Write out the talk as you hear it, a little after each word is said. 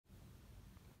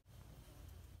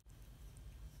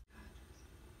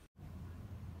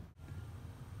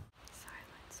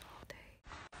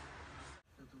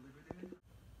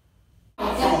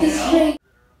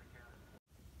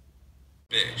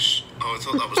Fish. Oh, I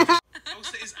thought that was. Oh,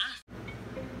 so it is after.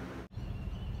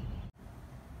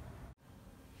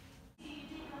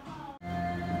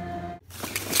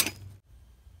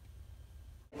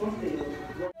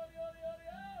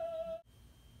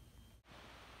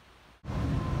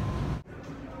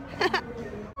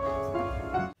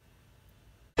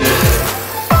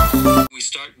 We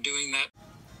start doing that.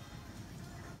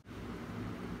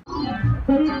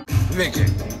 Victor.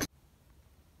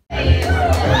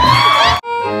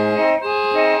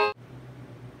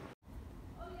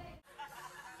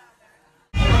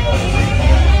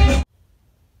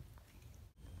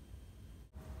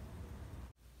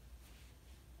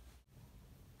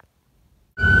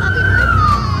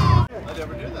 I'd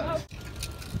never do that.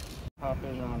 Hop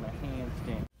in on the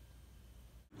handstand.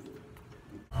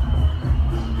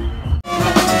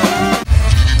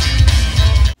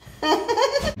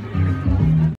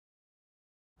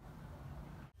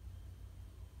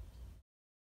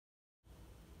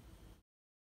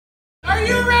 Are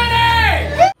you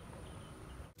ready?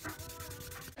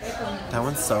 That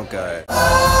one's so good.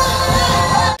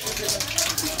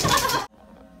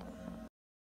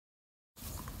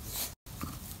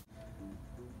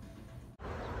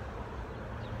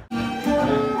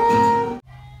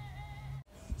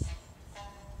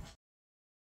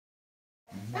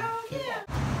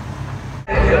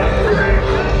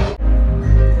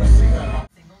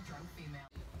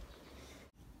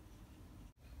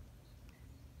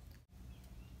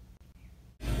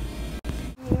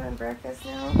 You want breakfast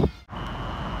now?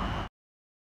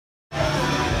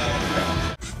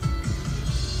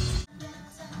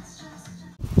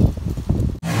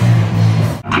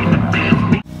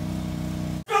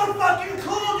 So fucking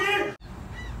cool, dude!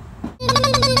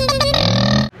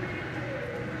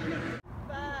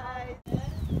 Bye.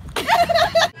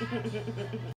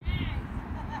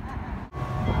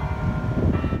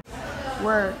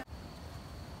 Work.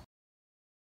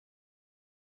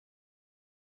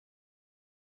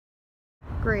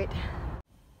 Great.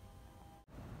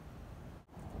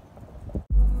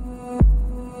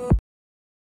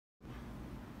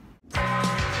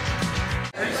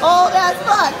 Oh, that's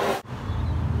fun!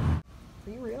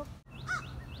 Are you real?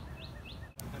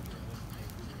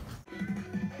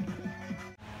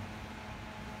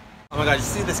 Oh my god, you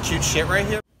see this cute shit right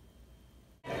here?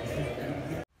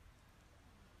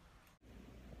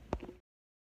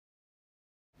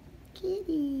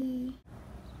 Kitty.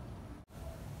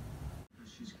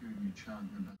 She's carrying your child.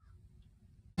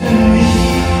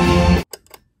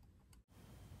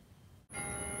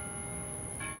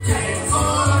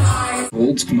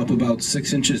 Folds come up about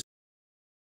 6 inches.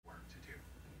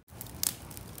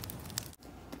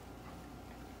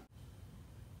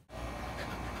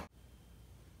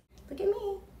 Look at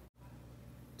me.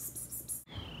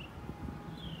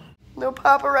 No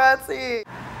paparazzi.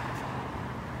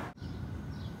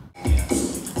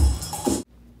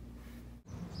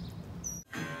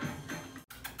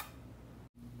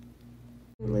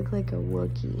 You look like a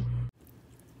Wookiee.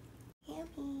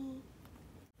 Hammy.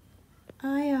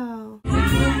 Io.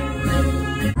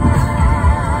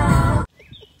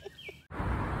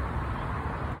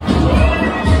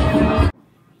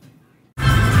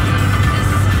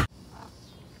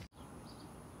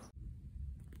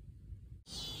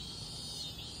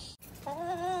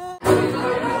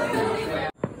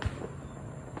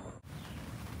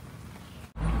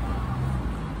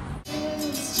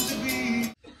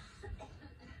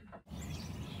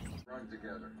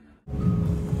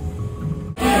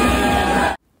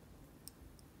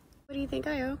 What do you think,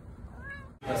 Io?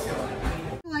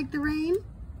 Like the rain?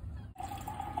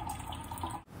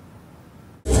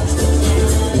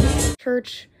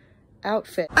 Church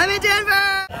outfit. I'm in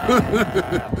Denver!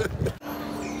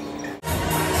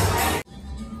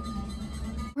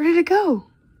 Where did it go?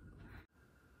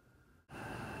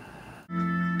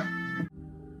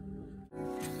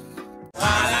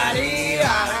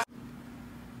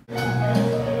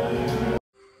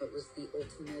 What was the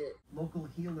ultimate? Local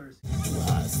healers.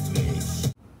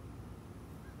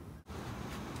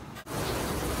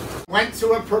 Went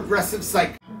to a progressive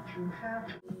psych.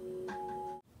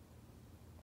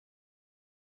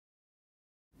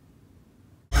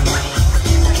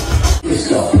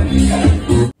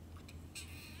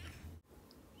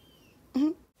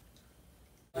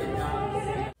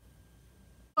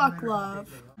 Fuck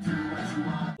love.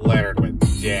 Leonard with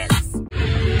dicks.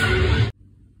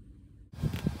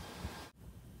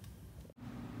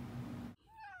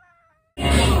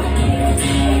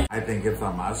 I think it's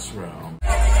a mushroom.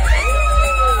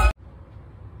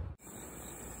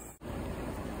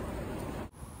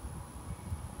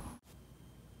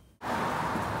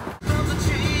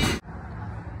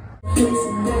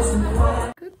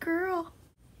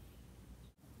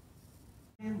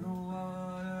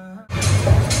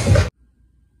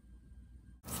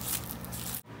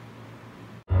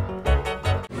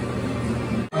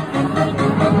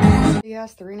 Heavy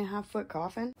ass 3.5-foot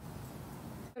coffin.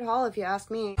 Good haul if you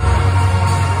ask me.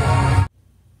 Stand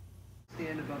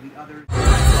above the other.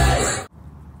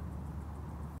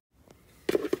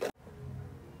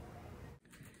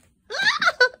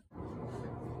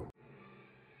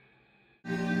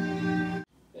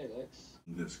 Hey, Lex.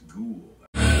 This ghoul.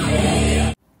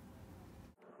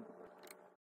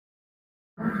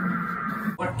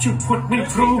 What you put me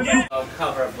through? Oh,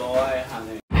 cover boy,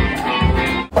 honey.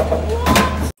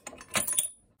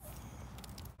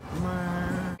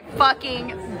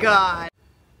 Fucking God.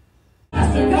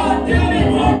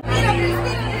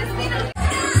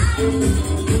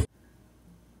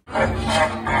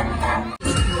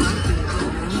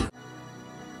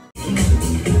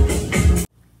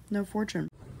 No fortune.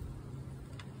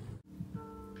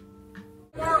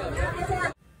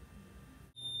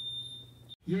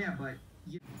 Yeah, but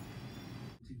you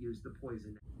to use the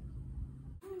poison.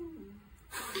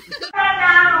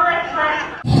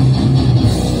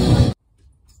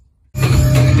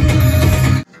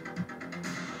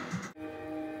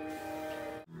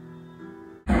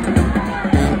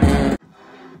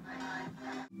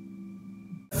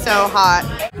 So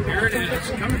hot. Here it is.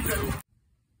 Coming through.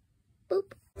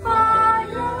 Boop.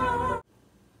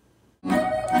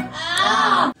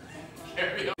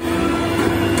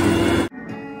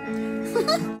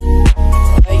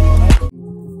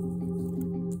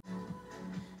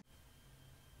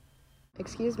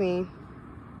 Excuse me.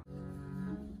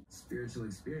 Spiritual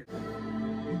experience.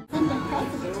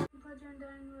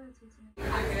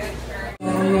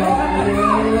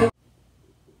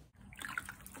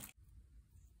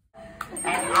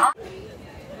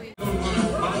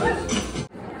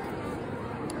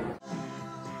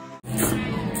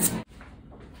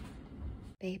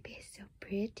 Baby is so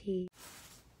pretty.